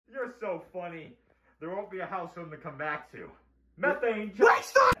so funny. There won't be a house for him to come back to. Methane. Wait,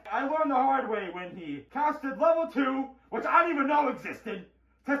 stop! I learned the hard way when he casted level 2, which I didn't even know existed.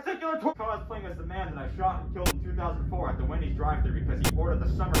 Testicular cosplaying as the man that I shot and killed in 2004 at the Wendy's drive-thru because he ordered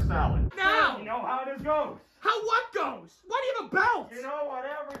the summer salad. Now! You know how this goes. How what goes? Why do you have a belt? You know what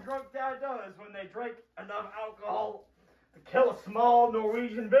every drunk dad does when they drink enough alcohol to kill a small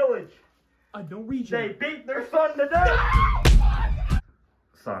Norwegian village. A Norwegian? They beat their son to death.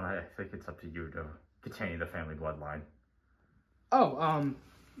 Son, I think it's up to you to continue the family bloodline. Oh,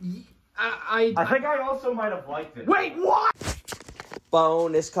 I think I also might have liked it. Wait, what?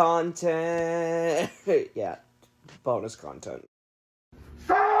 Bonus content. Yeah, bonus content.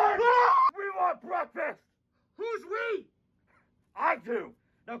 Son! We want breakfast! Who's we? I do.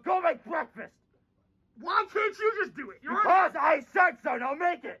 Now go make breakfast. Why can't you just do it? You're Because I said so. Now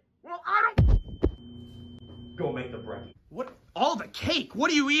make it. Well, I don't. Go make the breakfast. What? All the cake?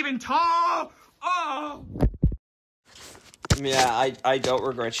 What are you even talking? Oh! Yeah, I don't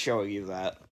regret showing you that.